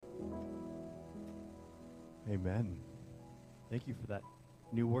Amen. Thank you for that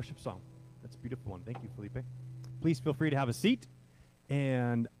new worship song. That's a beautiful one. Thank you, Felipe. Please feel free to have a seat.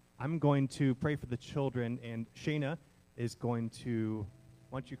 And I'm going to pray for the children, and Shayna is going to,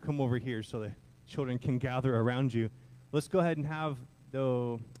 why don't you come over here so the children can gather around you. Let's go ahead and have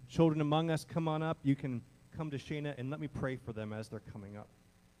the children among us come on up. You can come to Shayna, and let me pray for them as they're coming up.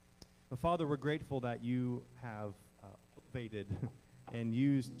 But Father, we're grateful that you have elevated and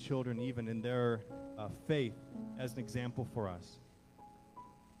used children even in their faith as an example for us.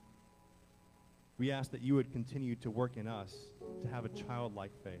 We ask that you would continue to work in us to have a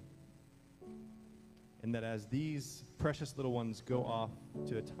childlike faith. And that as these precious little ones go off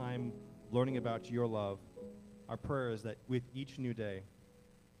to a time learning about your love, our prayer is that with each new day,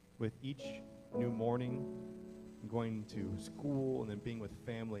 with each new morning, going to school and then being with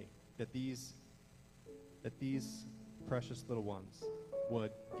family, that these precious little ones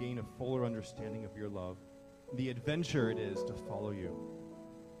would gain a fuller understanding of your love, the adventure it is to follow you.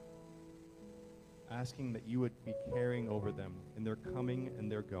 Asking that you would be caring over them in their coming and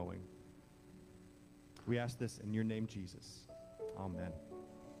their going. We ask this in your name, Jesus. Amen.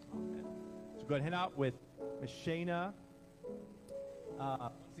 Amen. So go ahead and head out with Ms. Shayna.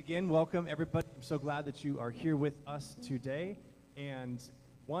 Once again, welcome everybody. I'm so glad that you are here with us today. And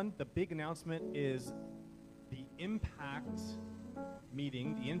the big announcement is the Impact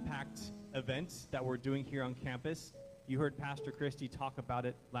meeting, the Impact event that we're doing here on campus. You heard Pastor Christy talk about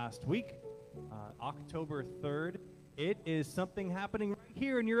it last week. October 3rd. It is something happening right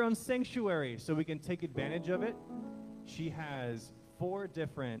here in your own sanctuary, so we can take advantage of it. She has 4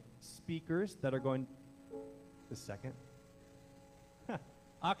 different speakers that are going the 2nd.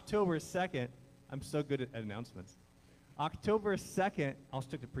 October 2nd. I'm so good at announcements. October 2nd, I'll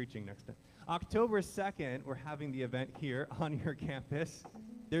stick to preaching next time. October 2nd, we're having the event here on your campus.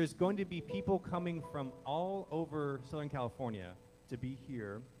 There's going to be people coming from all over Southern California to be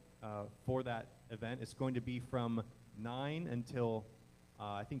here for that event. It's going to be from 9 until,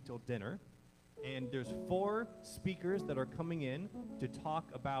 I think, till dinner. And there's 4 speakers that are coming in to talk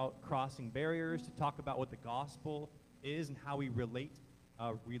about crossing barriers, to talk about what the gospel is and how we relate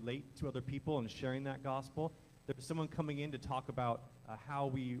to other people and sharing that gospel. There's someone coming in to talk about how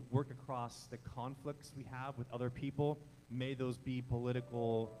we work across the conflicts we have with other people. May those be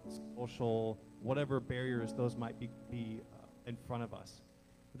political, social, whatever barriers those might be in front of us.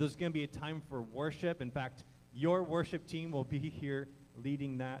 There's going to be a time for worship. In fact, your worship team will be here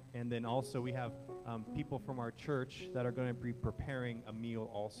leading that. And then also we have people from our church that are going to be preparing a meal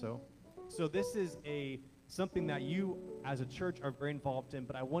also. So this is something that you as a church are very involved in,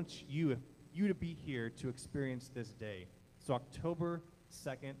 but I want you to be here to experience this day. So October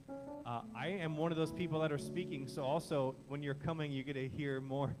 2nd, I am one of those people that are speaking, so also when you're coming, you get to hear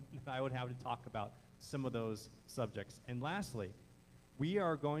more than I would have to talk about some of those subjects. And lastly, we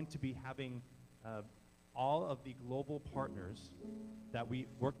are going to be having all of the global partners that we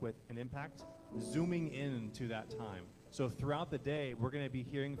work with in Impact zooming into that time. So throughout the day, we're going to be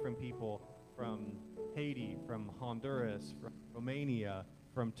hearing from people from Haiti, from Honduras, from Romania,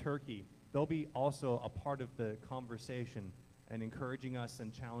 from Turkey. They'll be also a part of the conversation and encouraging us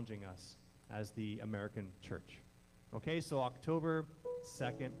and challenging us as the American church. Okay, so October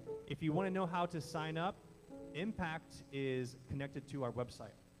 2nd. If you want to know how to sign up, Impact is connected to our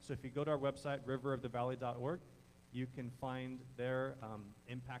website. So if you go to our website, riverofthevalley.org, you can find their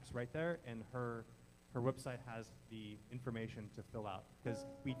Impacts right there, and her website has the information to fill out. Because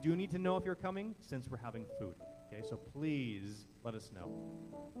we do need to know if you're coming since we're having food. Okay, so please let us know.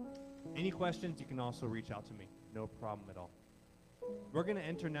 Any questions, you can also reach out to me. No problem at all. We're going to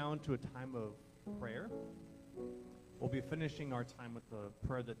enter now into a time of prayer. We'll be finishing our time with the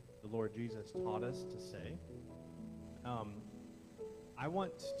prayer that the Lord Jesus taught us to say. I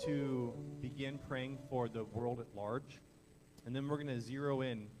want to begin praying for the world at large, and then we're going to zero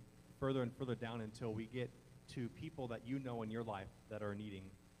in further and further down until we get to people that you know in your life that are needing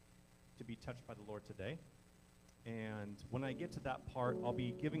to be touched by the Lord today. And when I get to that part, I'll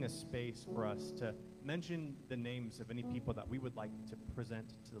be giving a space for us to mention the names of any people that we would like to present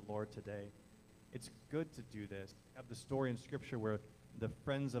to the Lord today. It's good to do this. I have the story in Scripture where the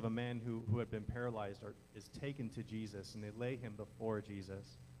friends of a man who had been paralyzed is taken to Jesus, and they lay him before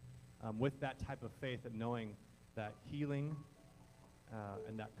Jesus with that type of faith of knowing that healing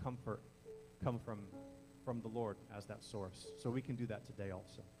and that comfort come from the Lord as that source. So we can do that today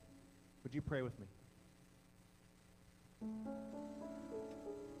also. Would you pray with me?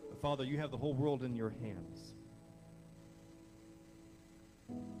 Father, you have the whole world in your hands.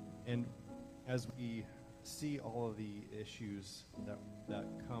 as we see all of the issues that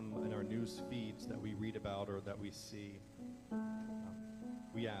come in our news news feeds that we read about or that we see.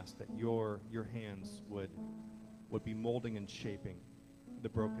 We ask that your hands would be molding and shaping the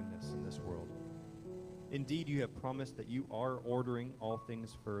brokenness in this world. Indeed, you have promised that you are ordering all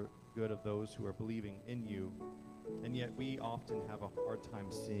things for good of those who are believing in you, and yet we often have a hard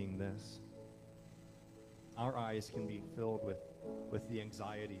time seeing this. Our eyes can be filled with the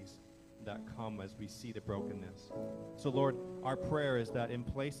anxieties that come as we see the brokenness. So Lord, our prayer is that in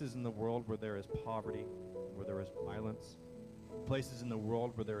places in the world where there is poverty, where there is violence, places in the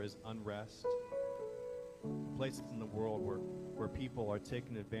world where there is unrest, places in the world where people are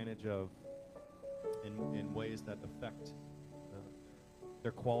taken advantage of in ways that affect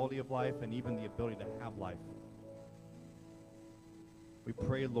their quality of life and even the ability to have life. We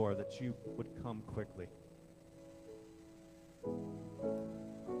pray, Lord, that you would come quickly.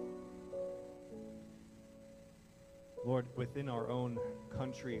 Lord, within our own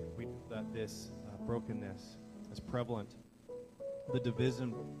country, we know that this brokenness is prevalent. The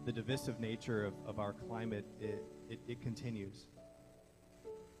divisive nature of our climate, it continues.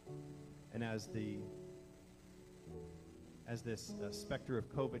 And as this specter of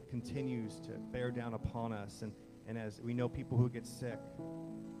COVID continues to bear down upon us, and as we know people who get sick,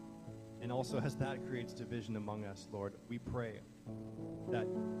 and also as that creates division among us, Lord, we pray that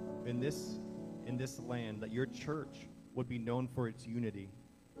in this land, that your church would be known for its unity,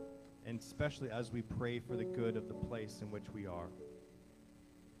 and especially as we pray for the good of the place in which we are.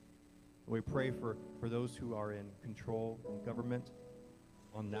 We pray for those who are in control in government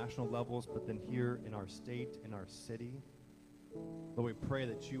on national levels, but then here in our state, in our city. Lord, we pray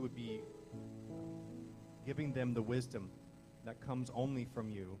that you would be giving them the wisdom that comes only from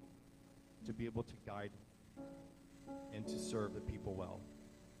you to be able to guide and to serve the people well.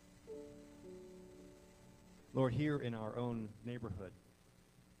 Lord, here in our own neighborhood,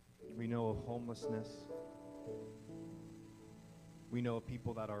 we know of homelessness. We know of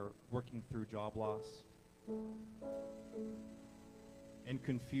people that are working through job loss and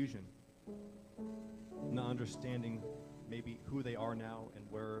confusion, not understanding maybe who they are now and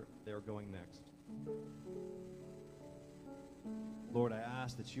where they're going next. Lord, I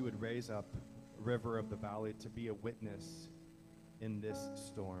ask that you would raise up River of the Valley to be a witness in this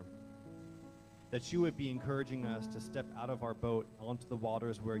storm. That you would be encouraging us to step out of our boat onto the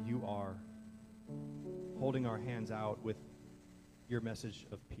waters where you are, holding our hands out with your message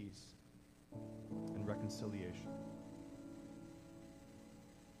of peace and reconciliation.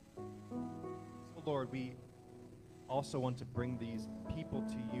 So Lord, we also want to bring these people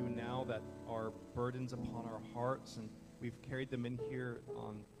to you now that are burdens upon our hearts, and we've carried them in here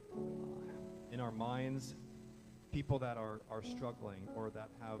in our minds, people that are struggling or that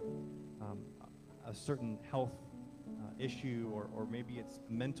have a certain health issue, or maybe it's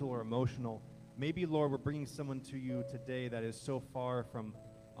mental or emotional. Maybe, Lord, we're bringing someone to you today that is so far from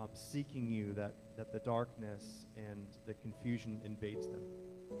seeking you that the darkness and the confusion invades them.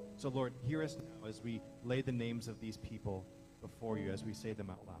 So, Lord, hear us now as we lay the names of these people before you, as we say them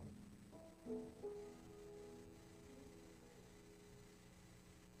out loud.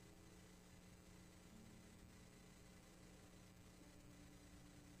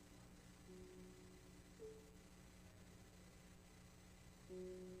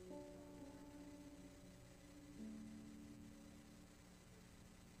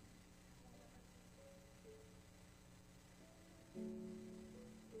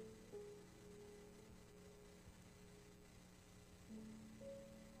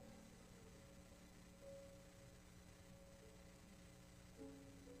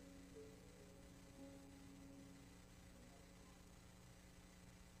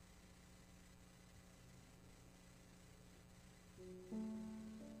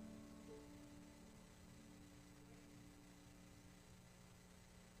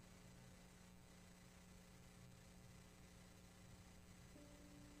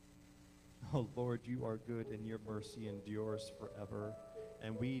 Oh, Lord, you are good and your mercy endures forever.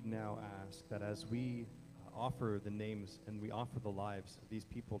 And we now ask that as we offer the names and we offer the lives of these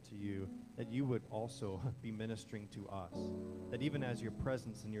people to you, that you would also be ministering to us. That even as your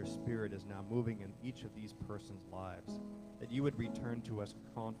presence and your spirit is now moving in each of these persons' lives, that you would return to us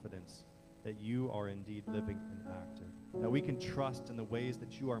confidence that you are indeed living and active. That we can trust in the ways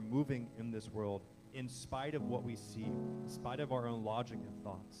that you are moving in this world in spite of what we see, in spite of our own logic and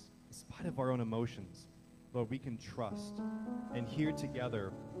thoughts, in spite of our own emotions. Lord, we can trust. And here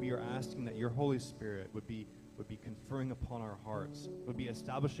together, we are asking that your Holy Spirit would be conferring upon our hearts, would be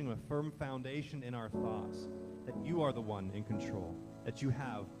establishing a firm foundation in our thoughts, that you are the one in control, that you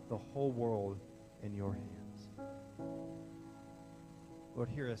have the whole world in your hands. Lord,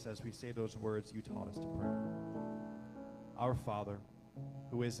 hear us as we say those words you taught us to pray. Our Father,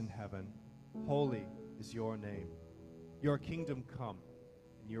 who is in heaven, holy is your name. Your kingdom come,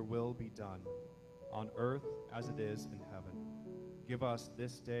 and your will be done, on earth as it is in heaven. Give us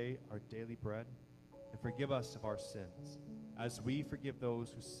this day our daily bread, and forgive us of our sins, as we forgive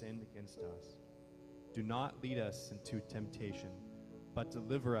those who sin against us. Do not lead us into temptation, but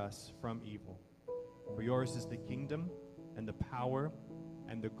deliver us from evil. For yours is the kingdom, and the power,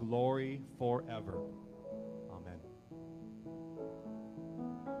 and the glory forever. Amen.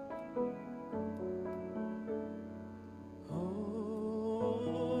 Holy,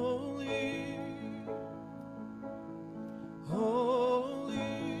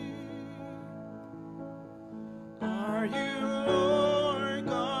 holy are you, Lord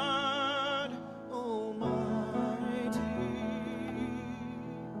God Almighty.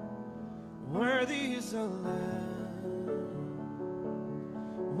 Worthy is the Lamb,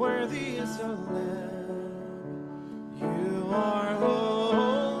 worthy is the Lamb. You are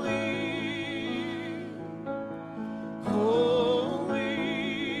holy, holy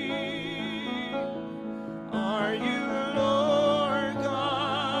are you, Lord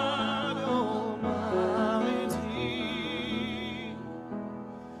God Almighty.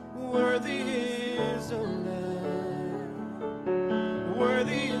 Worthy is the Lamb,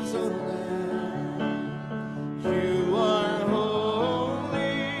 worthy is the Lamb. You are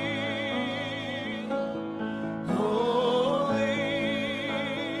holy, holy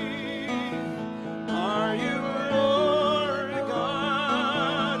are you, Lord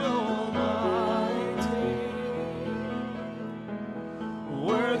God Almighty.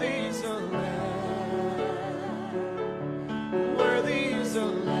 Worthy is the Lamb, worthy is the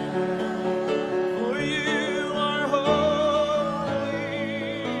Lamb. For you are holy,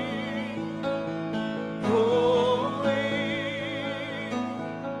 holy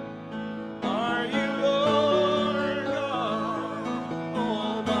are you, Lord God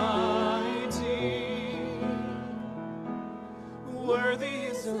Almighty. Worthy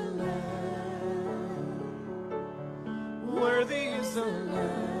is the Lamb, worthy is the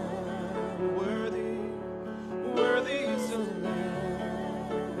Lamb, worthy, worthy is the Lamb,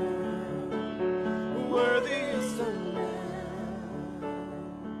 worthy is the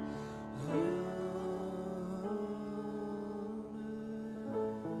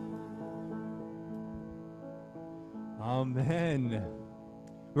Amen.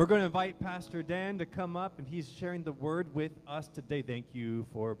 We're going to invite Pastor Dan to come up, and he's sharing the word with us today. Thank you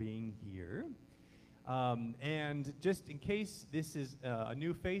for being here. And just in case this is a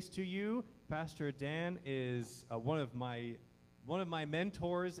new face to you, Pastor Dan is one of my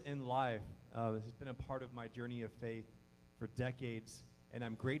mentors in life. He's been a part of my journey of faith for decades, and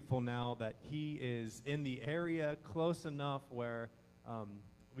I'm grateful now that he is in the area close enough where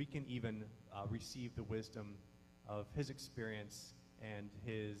we can even receive the wisdom of his experience and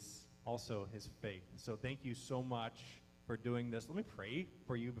his faith. So thank you so much for doing this. Let me pray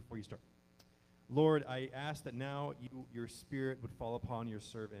for you before you start. Lord, I ask that now your spirit would fall upon your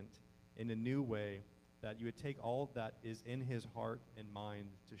servant in a new way, that you would take all that is in his heart and mind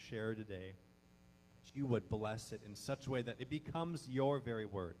to share today, that you would bless it in such a way that it becomes your very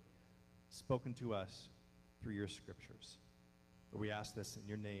word, spoken to us through your scriptures. Lord, we ask this in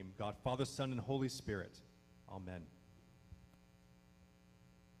your name, God, Father, Son, and Holy Spirit. Amen.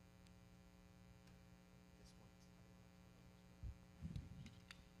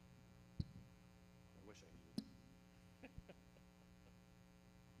 I wish I knew.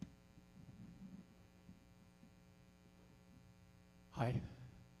 Hi.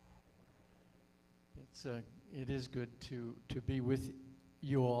 It is good to be with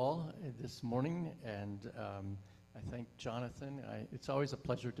you all this morning, and I thank Jonathan. It's always a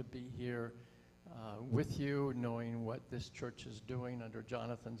pleasure to be here with you, knowing what this church is doing under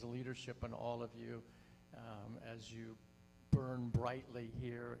Jonathan's leadership and all of you as you burn brightly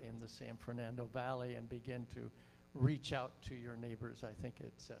here in the San Fernando Valley and begin to reach out to your neighbors. I think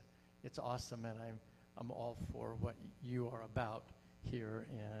it's awesome, and I'm all for what you are about here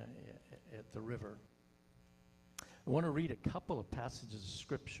at the river. I want to read a couple of passages of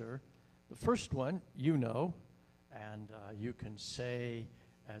Scripture. The first one, you know, and you can say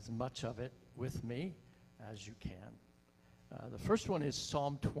as much of it with me as you can. The first one is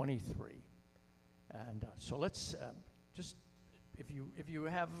Psalm 23. And so let's just, if you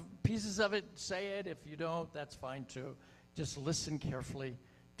have pieces of it, say it. If you don't, that's fine too. Just listen carefully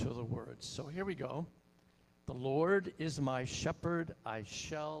to the words. So here we go. The Lord is my shepherd, I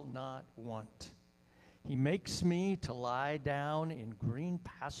shall not want. He makes me to lie down in green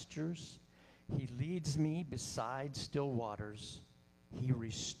pastures. He leads me beside still waters. He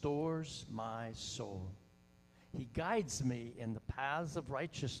restores my soul. He guides me in the paths of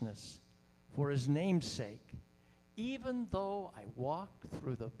righteousness for his name's sake. Even though I walk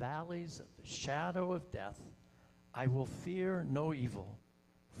through the valleys of the shadow of death, I will fear no evil,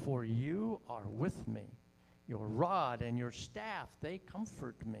 for you are with me. Your rod and your staff, they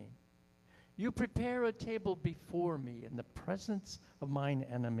comfort me. You prepare a table before me in the presence of mine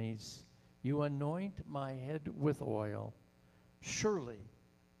enemies. You anoint my head with oil. Surely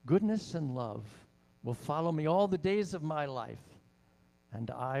goodness and love will follow me all the days of my life, and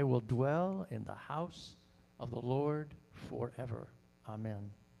I will dwell in the house of the Lord forever. Amen.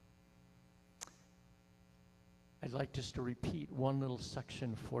 I'd like just to repeat one little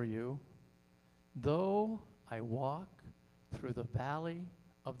section for you. Though I walk through the valley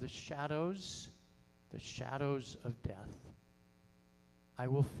of the shadows of death, I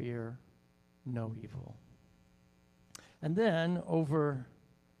will fear no evil. And then over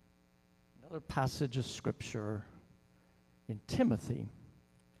another passage of Scripture in Timothy,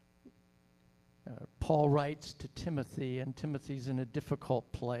 Paul writes to Timothy, and Timothy's in a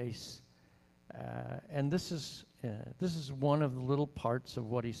difficult place. And this is one of the little parts of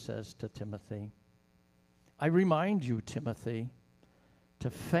what he says to Timothy. I remind you, Timothy, to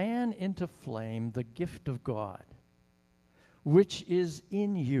fan into flame the gift of God, which is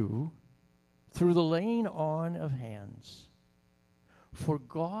in you through the laying on of hands. For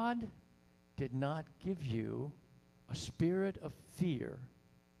God did not give you a spirit of fear,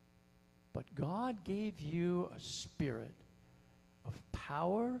 but God gave you a spirit of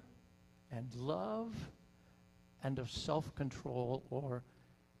power and love and of self-control, or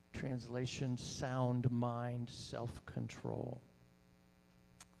translation, sound mind, self-control.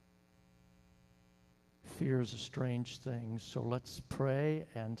 Fear is a strange thing, so let's pray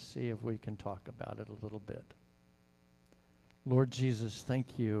and see if we can talk about it a little bit. Lord Jesus,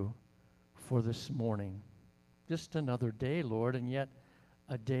 thank you for this morning. Just another day, Lord, and yet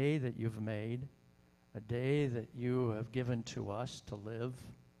a day that you've made, a day that you have given to us to live.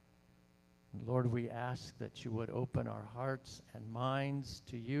 And Lord, we ask that you would open our hearts and minds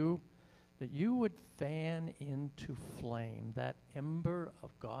to you, that you would fan into flame that ember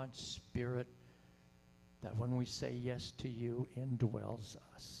of God's Spirit, that when we say yes to you, indwells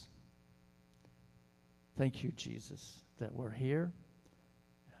us. Thank you, Jesus, that we're here.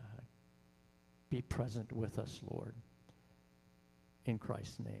 Be present with us, Lord. In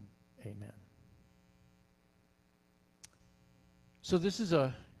Christ's name, amen. So this is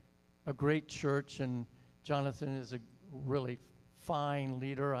a great church, and Jonathan is a really fine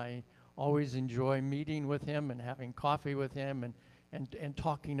leader. I always enjoy meeting with him and having coffee with him and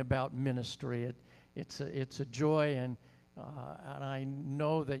talking about ministry. It's a joy, and I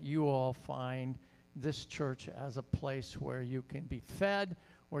know that you all find this church as a place where you can be fed,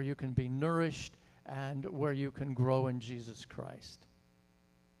 where you can be nourished, and where you can grow in Jesus Christ.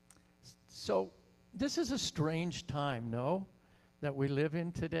 So this is a strange time, no, that we live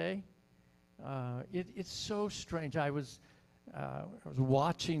in today. It's so strange. I was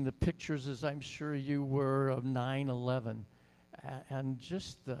watching the pictures, as I'm sure you were, of 9/11, and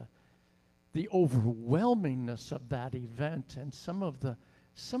just the overwhelmingness of that event, and some of the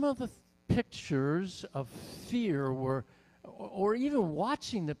pictures of fear were, or even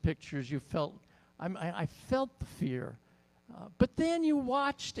watching the pictures, you felt. I felt the fear, but then you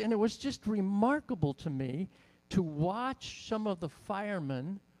watched, and it was just remarkable to me to watch some of the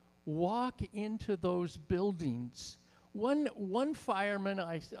firemen walk into those buildings. One fireman,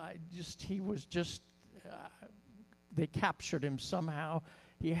 they captured him somehow.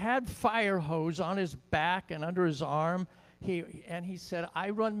 He had fire hose on his back and under his arm. He said, "I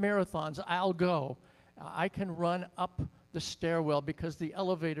run marathons. I'll go. I can run up the stairwell," because the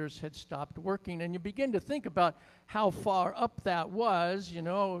elevators had stopped working. And you begin to think about how far up that was,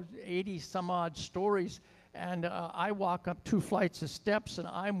 80 some odd stories. And I walk up 2 flights of steps and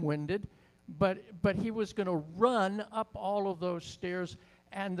I'm winded. But he was going to run up all of those stairs,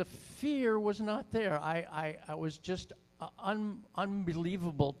 and the fear was not there. I was just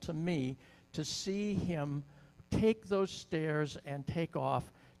unbelievable to me to see him take those stairs and take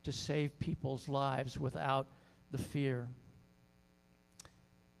off to save people's lives without the fear.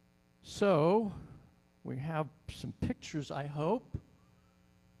 So, we have some pictures, I hope.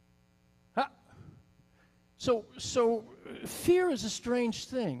 So fear is a strange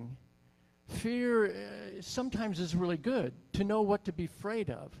thing. Fear sometimes is really good to know what to be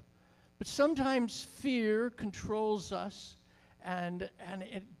afraid of. But sometimes fear controls us, and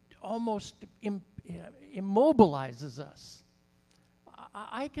it almost immobilizes us.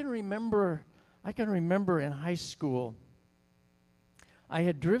 I can remember in high school, I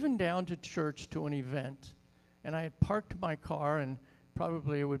had driven down to church to an event, and I had parked my car, and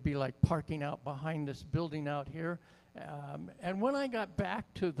probably it would be like parking out behind this building out here. And when I got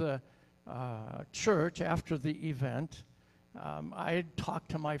back to the church after the event, I had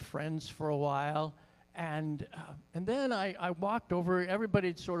talked to my friends for a while, and then I walked over. Everybody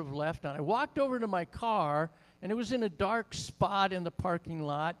had sort of left, and I walked over to my car, and it was in a dark spot in the parking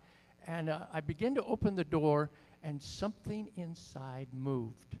lot, and I began to open the door, and something inside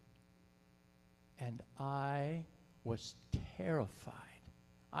moved, and I was terrified.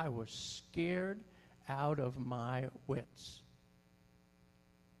 I was scared out of my wits.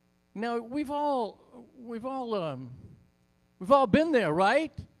 Now, we've all been there,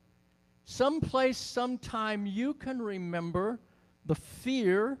 right? Someplace, sometime, you can remember the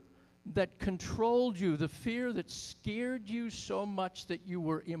fear that controlled you, the fear that scared you so much that you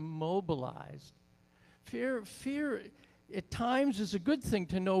were immobilized. Fear at times is a good thing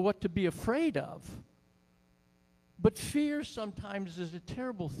to know what to be afraid of. But fear sometimes is a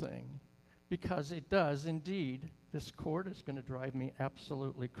terrible thing, because it does indeed. This cord is going to drive me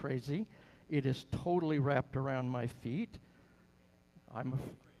absolutely crazy. It is totally wrapped around my feet.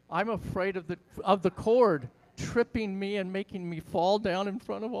 I'm afraid of the cord tripping me and making me fall down in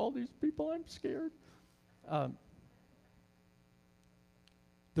front of all these people. I'm scared.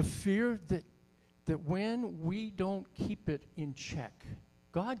 The fear that when we don't keep it in check,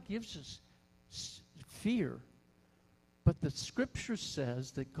 God gives us fear, but the Scripture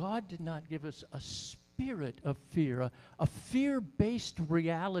says that God did not give us a spirit of fear, a fear-based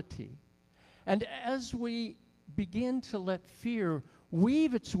reality. And as we begin to let fear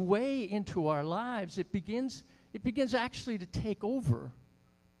weave its way into our lives, it begins actually to take over.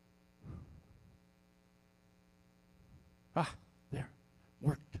 There,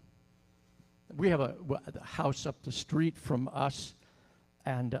 worked. We have a house up the street from us,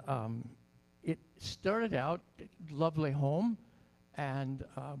 and it started out a lovely home, and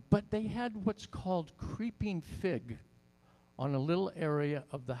but they had what's called creeping fig on a little area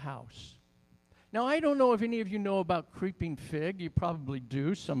of the house. Now, I don't know if any of you know about creeping fig. You probably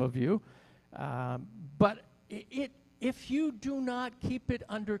do, some of you. But if you do not keep it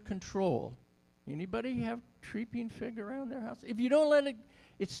under control, anybody have creeping fig around their house? If you don't let it,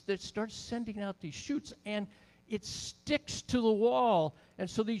 it starts sending out these shoots, and it sticks to the wall. And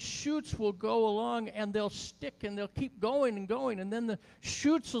so these shoots will go along, and they'll stick, and they'll keep going and going. And then the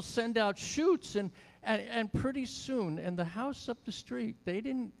shoots will send out shoots, and pretty soon, and the house up the street, they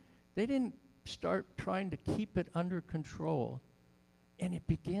didn't start trying to keep it under control, and it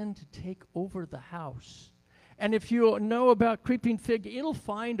began to take over the house. And if you know about creeping fig, it'll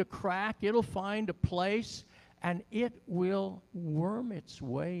find a crack, it'll find a place, and it will worm its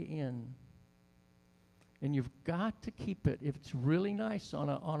way in. And you've got to keep it, if it's really nice, on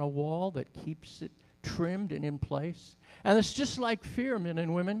a wall that keeps it trimmed and in place. And it's just like fear, men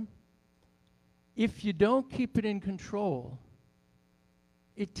and women. If you don't keep it in control,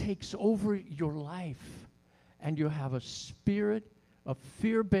 it takes over your life, and you have a spirit of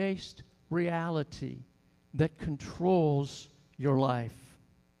fear-based reality that controls your life.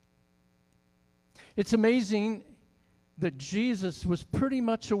 It's amazing that Jesus was pretty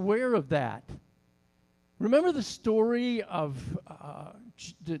much aware of that. Remember the story of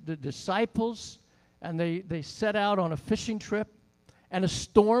the disciples, and they set out on a fishing trip, and a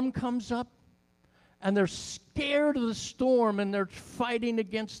storm comes up, and they're scared of the storm, and they're fighting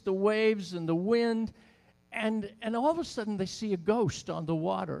against the waves and the wind, and all of a sudden they see a ghost on the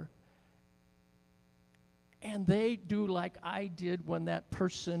water. And they do like I did when that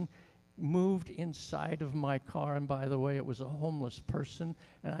person moved inside of my car. And by the way, it was a homeless person,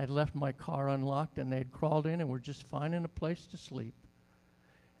 and I'd left my car unlocked, and they'd crawled in and were just finding a place to sleep.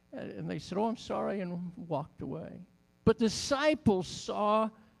 And they said, "Oh, I'm sorry," and walked away. But the disciples saw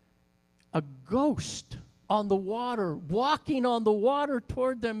a ghost on the water, walking on the water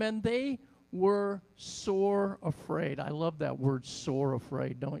toward them, and they were sore afraid. I love that word, sore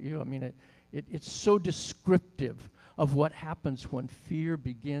afraid, don't you? I mean, it's so descriptive of what happens when fear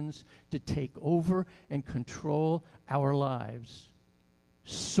begins to take over and control our lives.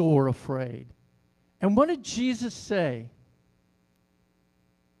 Sore afraid. And what did Jesus say?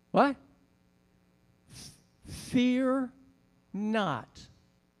 What? Fear not.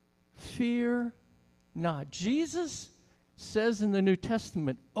 Fear not. Jesus says in the New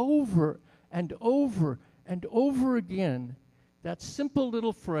Testament over and over and over again that simple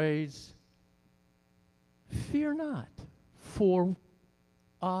little phrase, fear not, for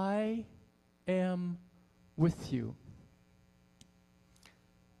I am with you.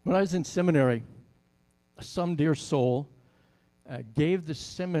 When I was in seminary, some dear soul gave the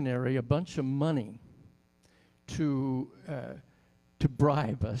seminary a bunch of money to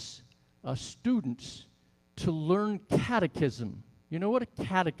bribe us, students, to learn catechism. You know what a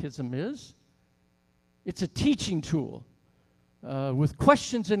catechism is? It's a teaching tool with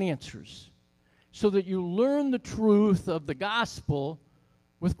questions and answers so that you learn the truth of the gospel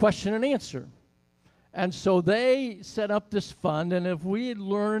with question and answer. And so they set up this fund, and if we had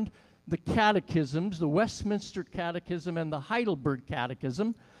learned the catechisms, the Westminster Catechism and the Heidelberg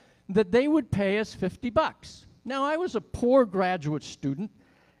Catechism, that they would pay us $50. Now, I was a poor graduate student,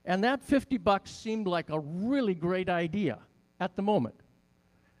 and that $50 seemed like a really great idea at the moment.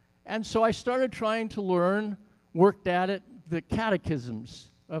 And so I started trying to learn, worked at it, the catechisms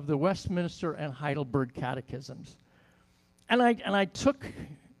of the Westminster and Heidelberg Catechisms. And I took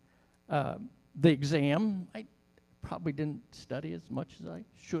the exam. I probably didn't study as much as I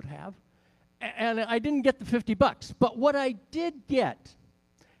should have. And I didn't get the $50. But what I did get,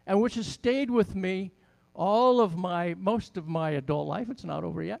 and which has stayed with me most of my adult life, it's not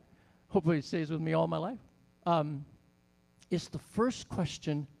over yet, hopefully it stays with me all my life, is the first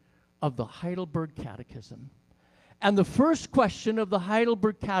question of the Heidelberg Catechism. And the first question of the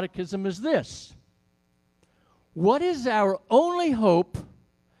Heidelberg Catechism is this: what is our only hope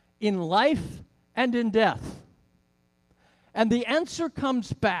in life and in death? And the answer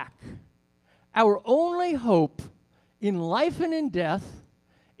comes back. Our only hope in life and in death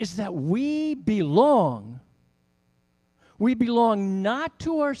is that we belong. We belong not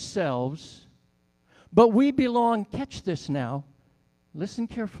to ourselves, but we belong, catch this now, listen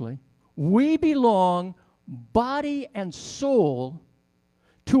carefully, we belong body and soul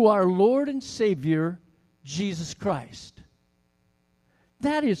to our Lord and Savior, Jesus Christ.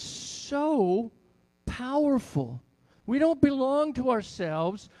 That is so powerful. We don't belong to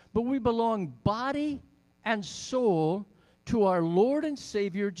ourselves, but we belong body and soul to our Lord and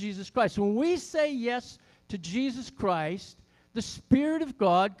Savior, Jesus Christ. When we say yes to Jesus Christ, the Spirit of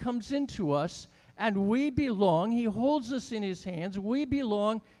God comes into us, and we belong. He holds us in His hands. We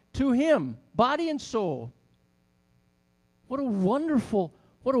belong to Him, body and soul. What a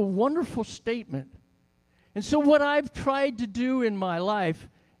wonderful statement. And so what I've tried to do in my life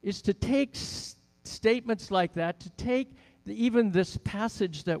is to take statements like that, to take even this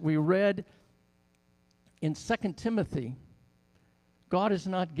passage that we read in 2 Timothy. God has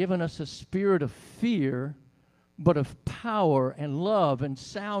not given us a spirit of fear, but of power and love and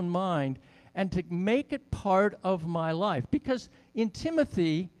sound mind, and to make it part of my life. Because in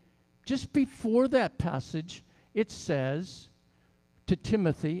Timothy, just before that passage, it says to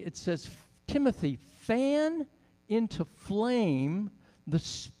Timothy, Timothy, fan into flame the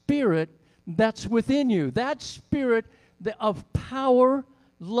spirit that's within you. That spirit of power,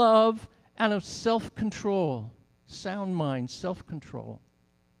 love, and of self-control. Sound mind, self-control.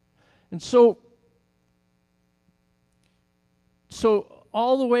 And so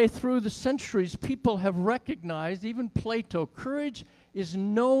all the way through the centuries, people have recognized, even Plato, courage is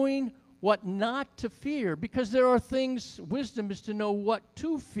knowing what not to fear, because there are things, wisdom is to know what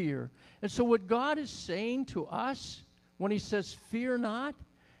to fear. And so what God is saying to us when He says, fear not,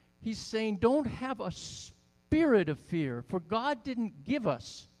 He's saying, don't have a spirit of fear, for God didn't give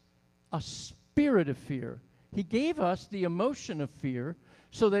us a spirit of fear. He gave us the emotion of fear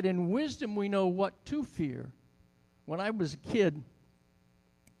so that in wisdom we know what to fear. When I was a kid,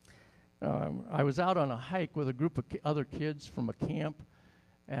 I was out on a hike with a group of other kids from a camp,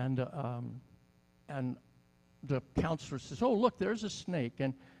 and the counselor says, "Oh, look, there's a snake."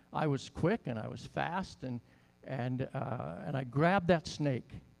 And I was quick and I was fast, and I grabbed that snake,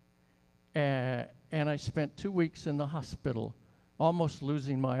 and I spent 2 weeks in the hospital, almost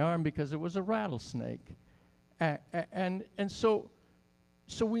losing my arm because it was a rattlesnake. And so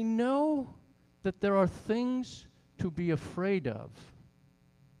we know that there are things to be afraid of,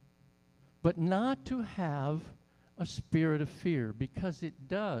 but not to have a spirit of fear, because it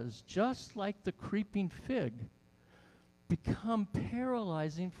does, just like the creeping fig, become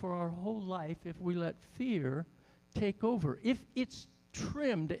paralyzing for our whole life if we let fear take over. If it's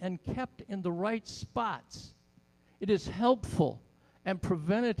trimmed and kept in the right spots, it is helpful and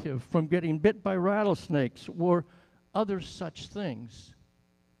preventative from getting bit by rattlesnakes or other such things.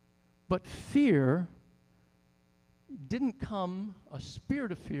 But fear didn't come, a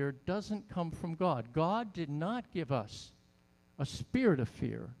spirit of fear doesn't come from God. God did not give us a spirit of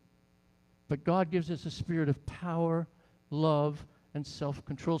fear, but God gives us a spirit of power, love, and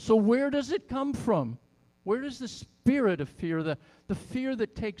self-control. So where does it come from? Where does the spirit of fear, the fear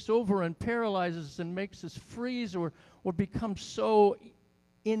that takes over and paralyzes us and makes us freeze or become so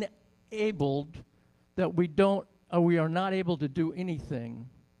enabled that we don't we are not able to do anything.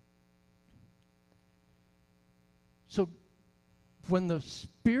 So when the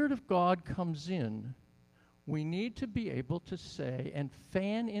Spirit of God comes in, we need to be able to say and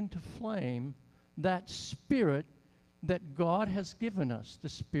fan into flame that Spirit that God has given us, the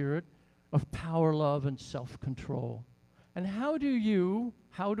Spirit of power, love, and self-control. And how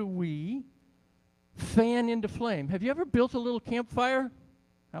do we fan into flame? Have you ever built a little campfire?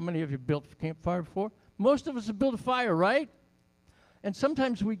 How many of you built a campfire before? Most of us have built a fire, right? And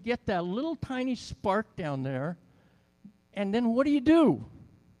sometimes we get that little tiny spark down there, and then what do?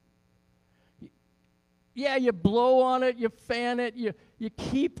 Yeah, you blow on it, you fan it, you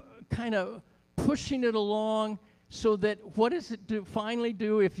keep kind of pushing it along so that what does it finally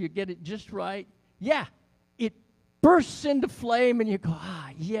do if you get it just right? Yeah, it bursts into flame and you go,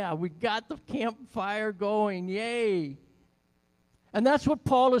 yeah, we got the campfire going, yay. And that's what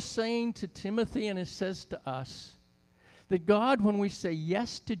Paul is saying to Timothy, and it says to us, that God, when we say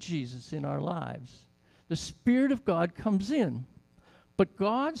yes to Jesus in our lives, the Spirit of God comes in. But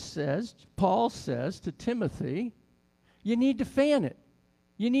Paul says to Timothy, you need to fan it.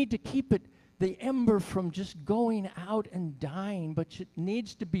 You need to keep it, the ember from just going out and dying, but it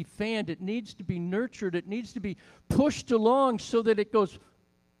needs to be fanned. It needs to be nurtured. It needs to be pushed along so that it goes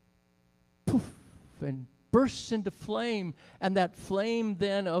poof and bursts into flame. And that flame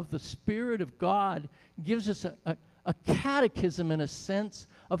then of the Spirit of God gives us a catechism, in a sense,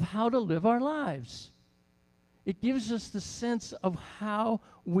 of how to live our lives. It gives us the sense of how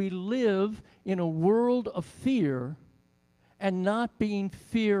we live in a world of fear and not being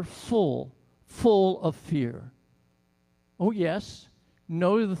fearful, full of fear. Oh, yes,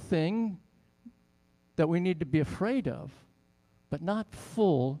 know the thing that we need to be afraid of, but not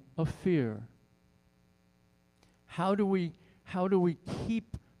full of fear. How do we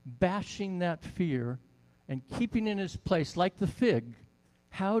keep bashing that fear and keeping it in its place like the fig?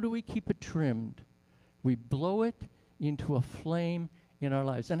 How do we keep it trimmed? We blow it into a flame in our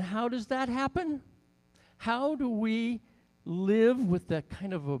lives. And how does that happen? How do we live with that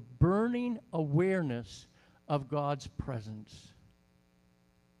kind of a burning awareness of God's presence?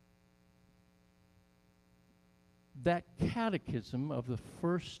 That catechism of the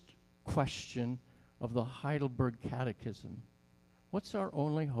first question of the Heidelberg Catechism. What's our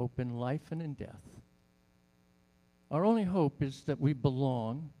only hope in life and in death? Our only hope is that we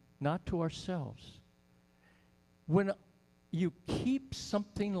belong not to ourselves. When you keep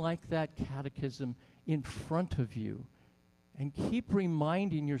something like that catechism in front of you and keep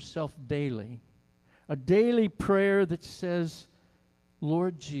reminding yourself daily, a daily prayer that says,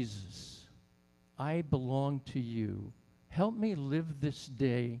 Lord Jesus, I belong to you. Help me live this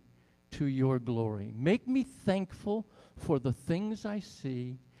day to your glory. Make me thankful for the things I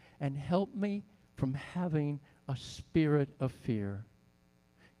see and help me from having a spirit of fear.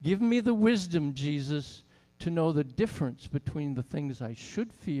 Give me the wisdom, Jesus, to know the difference between the things I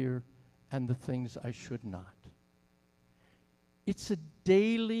should fear and the things I should not. It's a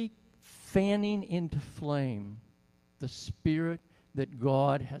daily fanning into flame the Spirit that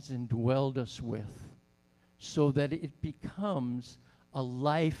God has indwelled us with, so that it becomes a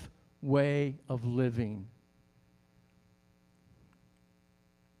life way of living.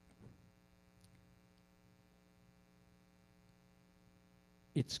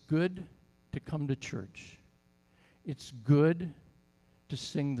 It's good to come to church. It's good to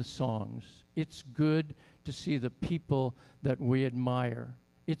sing the songs. It's good to see the people that we admire.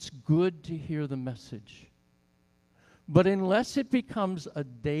 It's good to hear the message. But unless it becomes a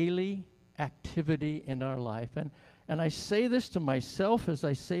daily activity in our life, and I say this to myself as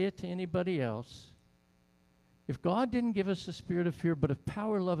I say it to anybody else, if God didn't give us a spirit of fear, but of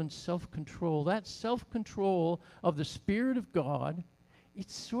power, love, and self-control, that self-control of the Spirit of God,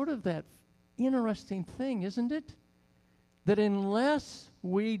 it's sort of that interesting thing, isn't it? That unless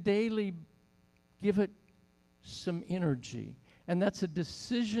we daily give it some energy, and that's a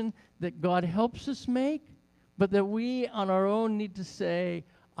decision that God helps us make, but that we on our own need to say,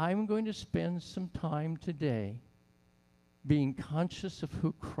 I'm going to spend some time today being conscious of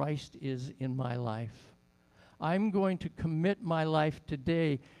who Christ is in my life. I'm going to commit my life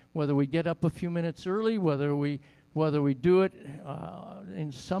today, whether we get up a few minutes early, whether we do it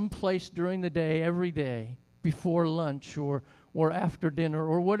in some place during the day, every day, before lunch or after dinner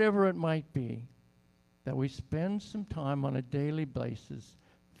or whatever it might be, that we spend some time on a daily basis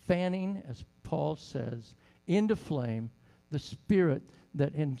fanning, as Paul says, into flame the Spirit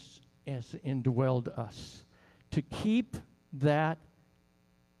that has indwelled us, to keep that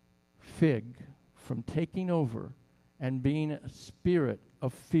fig from taking over and being a spirit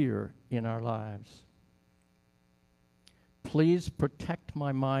of fear in our lives. Please protect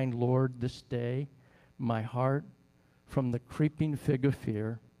my mind, Lord, this day, my heart, from the creeping fig of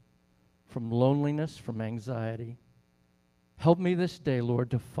fear, from loneliness, from anxiety. Help me this day,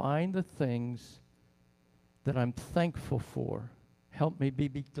 Lord, to find the things that I'm thankful for. Help me be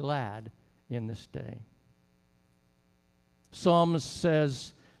glad in this day. Psalmist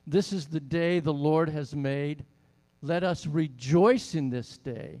says, "This is the day the Lord has made. Let us rejoice in this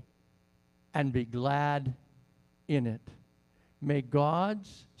day and be glad in it." May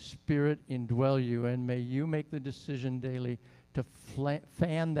God's Spirit indwell you, and may you make the decision daily to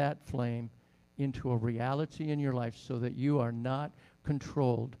fan that flame into a reality in your life so that you are not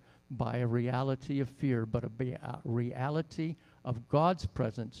controlled by a reality of fear, but a reality of God's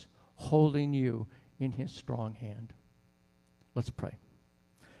presence holding you in his strong hand. Let's pray.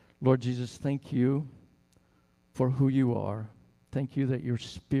 Lord Jesus, thank you for who you are. Thank you that your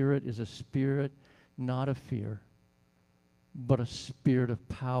Spirit is a spirit not of fear, but a spirit of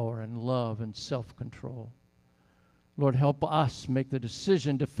power and love and self-control. Lord, help us make the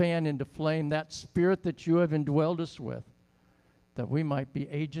decision to fan into flame that spirit that you have indwelled us with, that we might be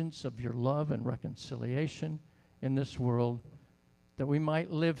agents of your love and reconciliation in this world, that we might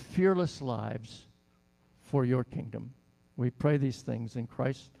live fearless lives for your kingdom. We pray these things in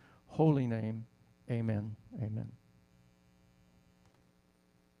Christ's holy name. Amen. Amen.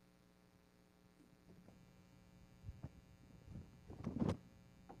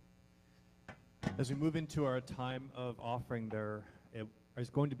 As we move into our time of offering, there is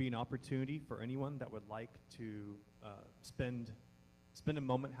going to be an opportunity for anyone that would like to spend a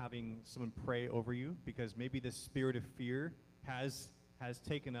moment having someone pray over you, because maybe this spirit of fear has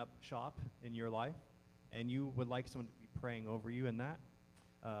taken up shop in your life, and you would like someone to be praying over you in that.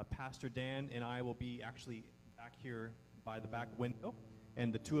 Pastor Dan and I will be actually back here by the back window,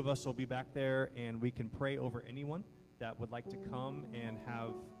 and the two of us will be back there, and we can pray over anyone that would like to come and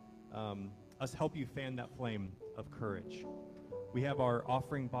have us help you fan that flame of courage. We have our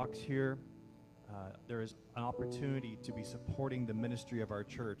offering box here. There is an opportunity to be supporting the ministry of our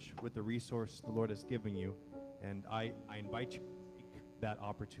church with the resource the Lord has given you, and I invite you to take that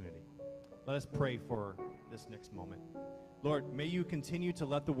opportunity. Let us pray for this next moment. Lord, may you continue to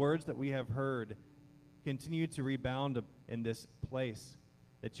let the words that we have heard continue to rebound in this place,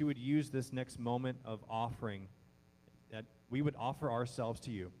 that you would use this next moment of offering, that we would offer ourselves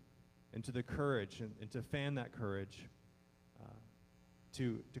to you, and to the courage, and to fan that courage,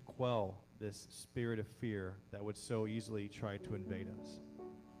 to quell this spirit of fear that would so easily try to invade us.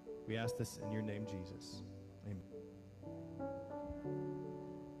 We ask this in your name, Jesus. Amen.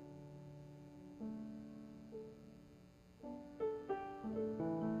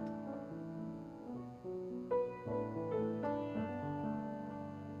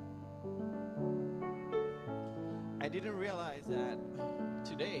 I didn't realize that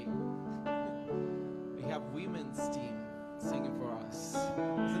today we have women's team singing for us.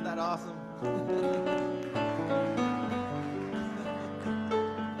 Isn't that awesome?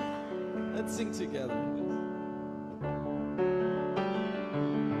 Let's sing together.